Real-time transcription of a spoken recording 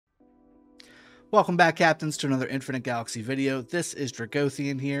Welcome back, Captains, to another Infinite Galaxy video. This is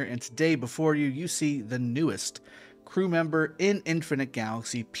Dragothien here, and today before you, you see the newest crew member in Infinite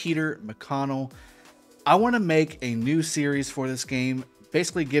Galaxy, Peter McConnell. I want to make a new series for this game,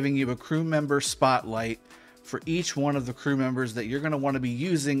 basically giving you a crew member spotlight for each one of the crew members that you're going to want to be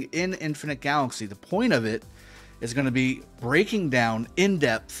using in Infinite Galaxy. The point of it is going to be breaking down in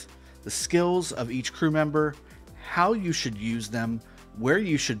depth the skills of each crew member, how you should use them, where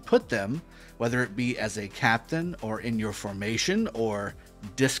you should put them, whether it be as a captain or in your formation or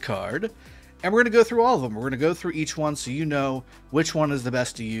discard. And we're going to go through all of them. We're going to go through each one so you know which one is the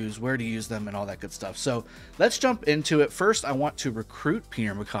best to use, where to use them, and all that good stuff. So let's jump into it. First, I want to recruit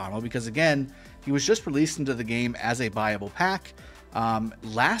Peter McConnell because, again, he was just released into the game as a buyable pack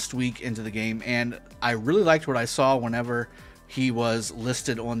last week into the game, and I really liked what I saw whenever he was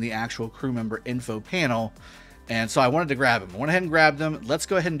listed on the actual crew member info panel. And so I wanted to grab him. I went ahead and grabbed him. Let's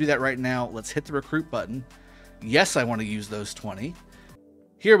go ahead and do that right now. Let's hit the recruit button. Yes, I want to use those 20.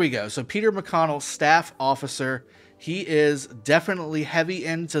 Here we go. So Peter McConnell, staff officer. He is definitely heavy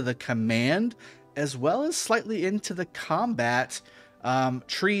into the command as well as slightly into the combat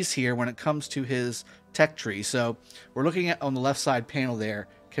trees here when it comes to his tech tree. So we're looking at on the left side panel there,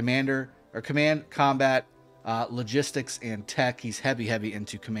 command, combat, logistics, and tech. He's heavy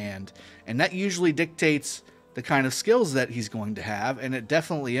into command. And that usually dictates the kind of skills that he's going to have, and it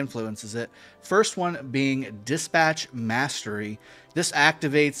definitely influences it. First one being Dispatch Mastery. This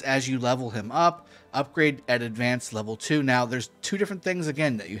activates as you level him up, upgrade at Advanced Level 2. Now, there's two different things,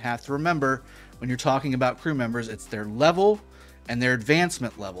 again, that you have to remember when you're talking about crew members. It's their level and their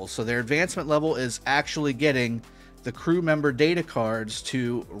advancement level. So their advancement level is actually getting the crew member data cards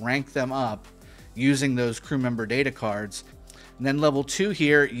to rank them up using those crew member data cards. And then level 2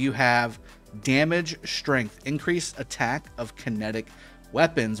 here, you have damage strength, increased attack of kinetic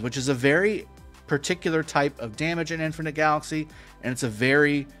weapons, which is a very particular type of damage in Infinite Galaxy, and it's a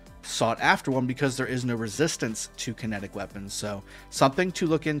very sought after one because there is no resistance to kinetic weapons. So something to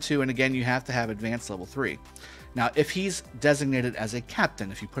look into, and again, you have to have advanced level 3. Now, if he's designated as a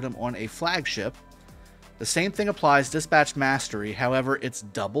captain, if you put him on a flagship, the same thing applies, Dispatch Mastery. However, it's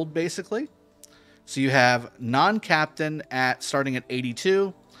doubled basically. So you have non-captain at starting at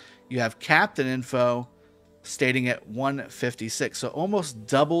 82. You have captain info stating at 156. So almost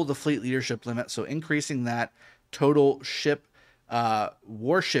double the fleet leadership limit. So increasing that total ship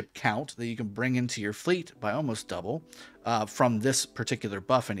warship count that you can bring into your fleet by almost double from this particular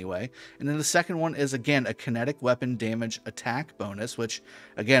buff anyway. And then the second one is, again, a kinetic weapon damage attack bonus, which,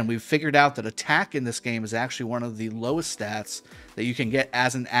 again, we've figured out that attack in this game is actually one of the lowest stats that you can get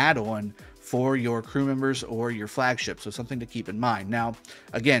as an add-on for your crew members or your flagship. So something to keep in mind. Now,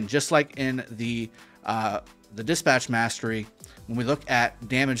 again, just like in the Dispatch Mastery, when we look at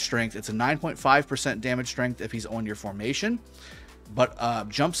damage strength, it's a 9.5% damage strength if he's on your formation, but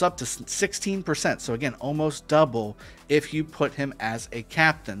jumps up to 16%. So again, almost double if you put him as a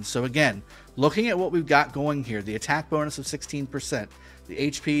captain. So again, looking at what we've got going here, the attack bonus of 16%, the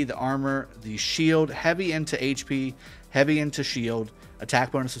HP, the armor, the shield, heavy into HP, heavy into shield,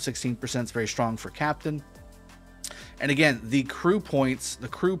 attack bonus of 16% is very strong for captain. And again, the crew points, the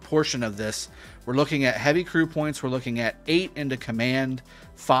crew portion of this, we're looking at heavy crew points. We're looking at 8 into command,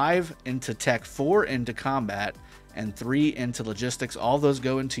 5 into tech, 4 into combat, and 3 into logistics. All those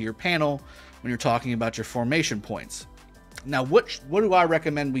go into your panel when you're talking about your formation points. Now, what do I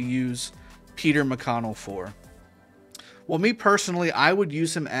recommend we use Peter McConnell for? Well, me personally, I would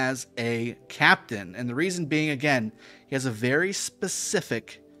use him as a captain. And the reason being, again, he has a very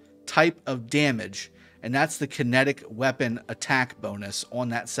specific type of damage, and that's the kinetic weapon attack bonus on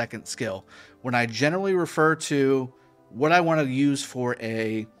that second skill. When I generally refer to what I want to use for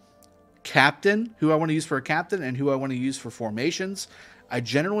a captain, who I want to use for a captain, and who I want to use for formations, I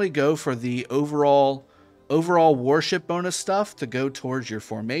generally go for the overall warship bonus stuff to go towards your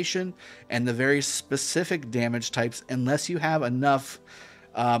formation and the very specific damage types, unless you have enough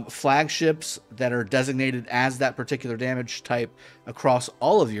flagships that are designated as that particular damage type across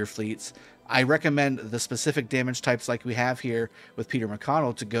all of your fleets. I recommend the specific damage types like we have here with Peter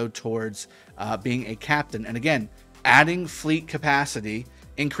McConnell to go towards being a captain. And again, adding fleet capacity,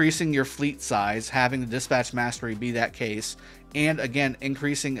 increasing your fleet size, having the Dispatch Mastery be that case, and again,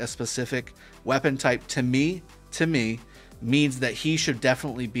 increasing a specific weapon type to me means that he should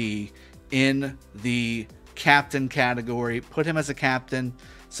definitely be in the captain category. Put him as a captain.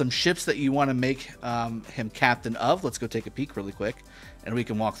 Some ships that you want to make him captain of. Let's go take a peek really quick, and we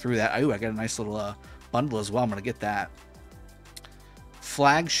can walk through that. Ooh, I got a nice little bundle as well. I'm going to get that.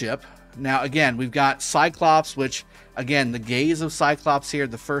 Flagship. Now, again, we've got Cyclops, which, again, the gaze of Cyclops here,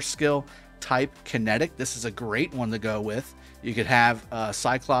 the first skill, type kinetic, this is a great one to go with. You could have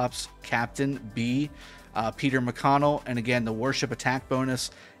Cyclops Captain B, Peter McConnell, and again, the warship attack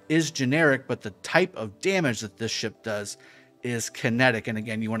bonus is generic, but the type of damage that this ship does is kinetic. And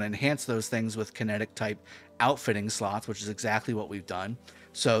again, you want to enhance those things with kinetic type outfitting slots, which is exactly what we've done.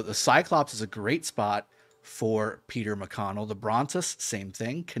 So the Cyclops is a great spot for Peter McConnell. The Brontus, same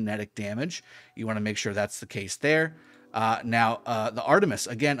thing, kinetic damage. You want to make sure that's the case there. Now, the Artemis,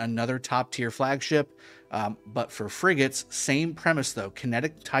 again, another top tier flagship, but for frigates, same premise though.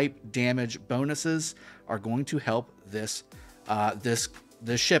 Kinetic type damage bonuses are going to help this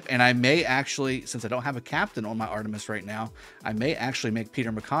ship. And I may actually, since I don't have a captain on my Artemis right now, I may actually make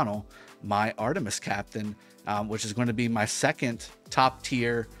Peter McConnell my Artemis captain, which is going to be my second top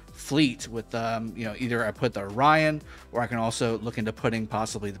tier fleet with, you know, either I put the Orion, or I can also look into putting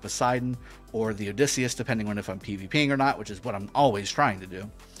possibly the Poseidon or the Odysseus, depending on if I'm PvPing or not, which is what I'm always trying to do.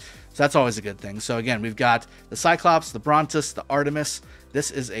 So that's always a good thing. So again, we've got the Cyclops, the Brontus, the Artemis.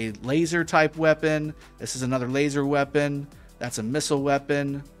 This is a laser type weapon. This is another laser weapon. That's a missile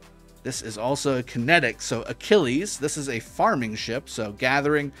weapon. This is also a kinetic. So Achilles, this is a farming ship. So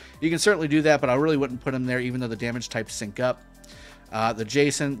gathering, you can certainly do that, but I really wouldn't put him there, even though the damage types sync up. The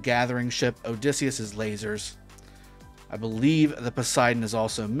Jason, gathering ship. Odysseus is lasers. I believe the Poseidon is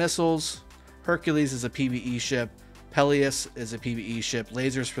also missiles. Hercules is a PvE ship. Peleus is a PvE ship.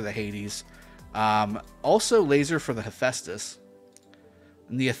 Lasers for the Hades. Also laser for the Hephaestus.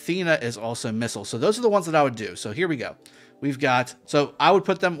 And the Athena is also missile. So those are the ones that I would do. So here we go. We've got, so I would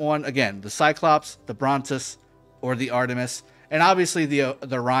put them on, again, the Cyclops, the Brontus, or the Artemis. And obviously the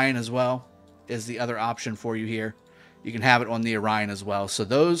Orion as well is the other option for you here. You can have it on the Orion as well. So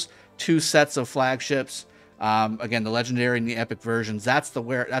those two sets of flagships, again, the legendary and the epic versions, that's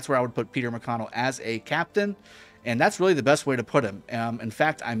where I would put Peter McConnell as a captain. And that's really the best way to put him. In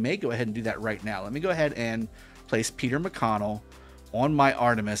fact, I may go ahead and do that right now. Let me go ahead and place Peter McConnell on my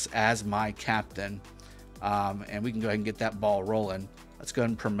Artemis as my captain. And we can go ahead and get that ball rolling. Let's go ahead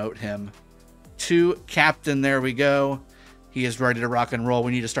and promote him to captain. There we go. He is ready to rock and roll.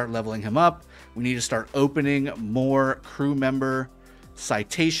 We need to start leveling him up. We need to start opening more crew member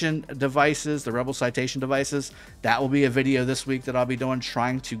citation devices, the Rebel citation devices. That will be a video this week that I'll be doing,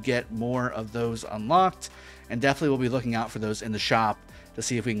 trying to get more of those unlocked. And definitely we'll be looking out for those in the shop to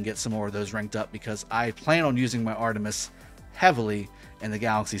see if we can get some more of those ranked up, because I plan on using my Artemis heavily in the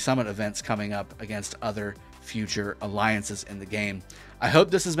Galaxy Summit events coming up against other future alliances in the game. I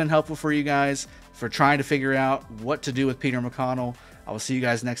hope this has been helpful for you guys for trying to figure out what to do with Peter McConnell. I will see you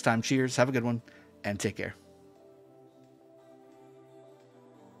guys next time. Cheers, have a good one, and take care.